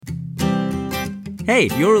Hey,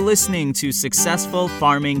 you're listening to Successful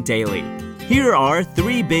Farming Daily. Here are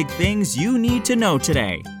 3 big things you need to know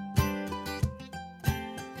today.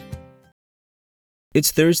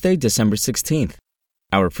 It's Thursday, December 16th.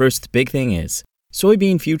 Our first big thing is,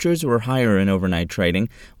 soybean futures were higher in overnight trading,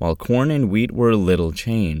 while corn and wheat were little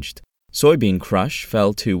changed. Soybean crush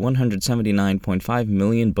fell to 179.5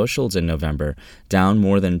 million bushels in November, down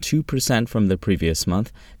more than 2% from the previous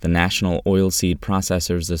month, the National Oilseed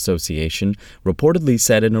Processors Association reportedly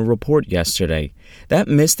said in a report yesterday. That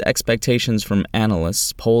missed expectations from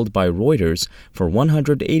analysts polled by Reuters for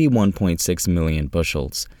 181.6 million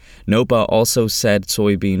bushels. NOPA also said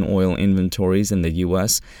soybean oil inventories in the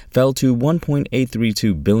U.S. fell to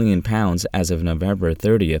 1.832 billion pounds as of November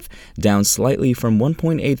 30th, down slightly from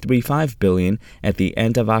 1.835 billion at the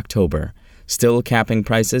end of October. Still capping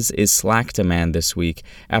prices is slack demand this week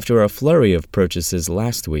after a flurry of purchases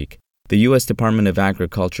last week. The U.S. Department of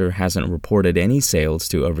Agriculture hasn't reported any sales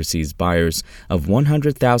to overseas buyers of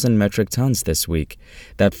 100,000 metric tons this week.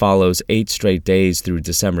 That follows 8 straight days through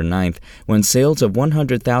December 9th when sales of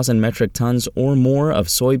 100,000 metric tons or more of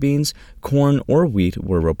soybeans, corn, or wheat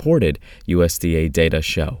were reported, USDA data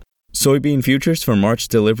show. Soybean futures for March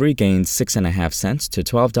delivery gained 6.5 cents to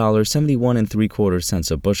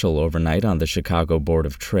 $12.7175 a bushel overnight on the Chicago Board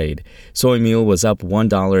of Trade. Soy meal was up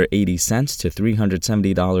 $1.80 to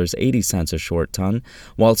 $370.80 a short ton,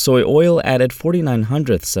 while soy oil added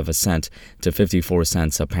 0.49 of a cent to 54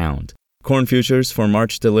 cents a pound. Corn futures for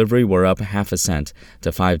March delivery were up 0.5 cent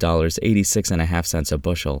to $5.86 a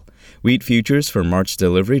bushel. Wheat futures for March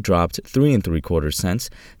delivery dropped 3.75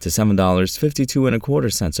 cents to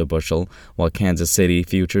 $7.52 a bushel, while Kansas City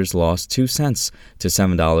futures lost 2 cents to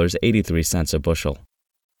 $7.83 a bushel.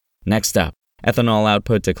 Next up, ethanol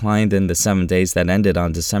output declined in the 7 days that ended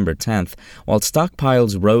on December 10th, while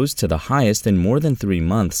stockpiles rose to the highest in more than 3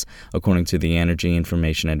 months, according to the Energy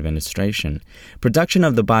Information Administration. Production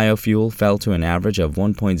of the biofuel fell to an average of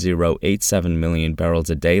 1.087 million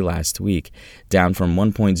barrels a day last week, down from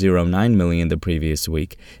 1.09 million the previous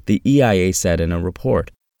week, the EIA said in a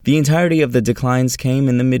report. The entirety of the declines came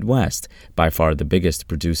in the Midwest, by far the biggest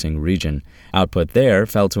producing region. Output there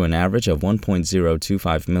fell to an average of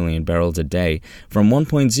 1.025 million barrels a day from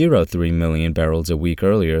 1.03 million barrels a week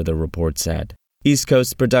earlier, the report said. East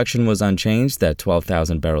Coast production was unchanged at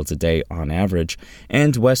 12,000 barrels a day on average,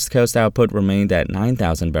 and West Coast output remained at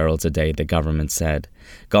 9,000 barrels a day, the government said.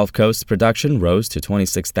 Gulf Coast production rose to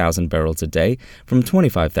 26,000 barrels a day from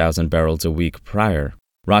 25,000 barrels a week prior.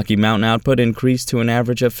 Rocky Mountain output increased to an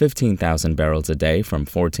average of 15,000 barrels a day from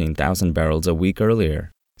 14,000 barrels a week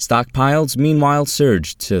earlier. Stockpiles, meanwhile,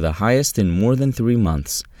 surged to the highest in more than 3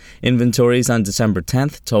 months. Inventories on December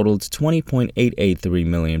 10th totaled 20.883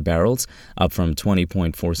 million barrels, up from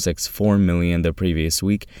 20.464 million the previous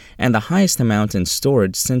week, and the highest amount in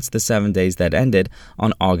storage since the 7 days that ended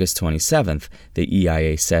on August 27th, the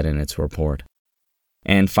EIA said in its report.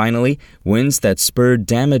 And finally, winds that spurred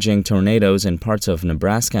damaging tornadoes in parts of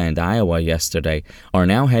Nebraska and Iowa yesterday are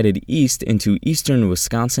now headed east into eastern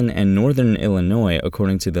Wisconsin and northern Illinois,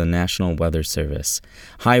 according to the National Weather Service.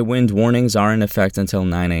 High wind warnings are in effect until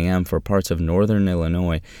 9 a.m. for parts of northern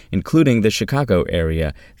Illinois, including the Chicago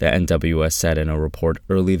area, the NWS said in a report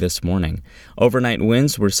early this morning. Overnight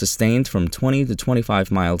winds were sustained from 20 to 25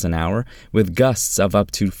 miles an hour, with gusts of up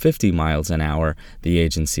to 50 miles an hour, the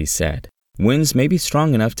agency said. Winds may be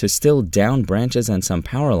strong enough to still down branches and some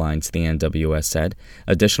power lines, the NWS said.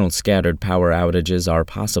 Additional scattered power outages are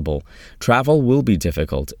possible. Travel will be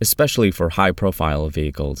difficult, especially for high-profile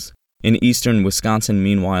vehicles. In eastern Wisconsin,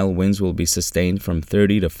 meanwhile, winds will be sustained from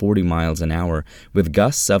 30 to 40 miles an hour, with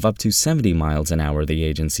gusts of up to 70 miles an hour, the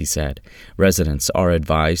agency said. Residents are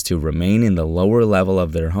advised to remain in the lower level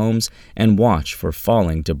of their homes and watch for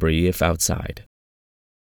falling debris if outside.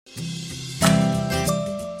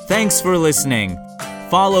 Thanks for listening.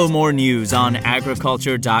 Follow more news on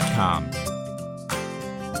agriculture.com.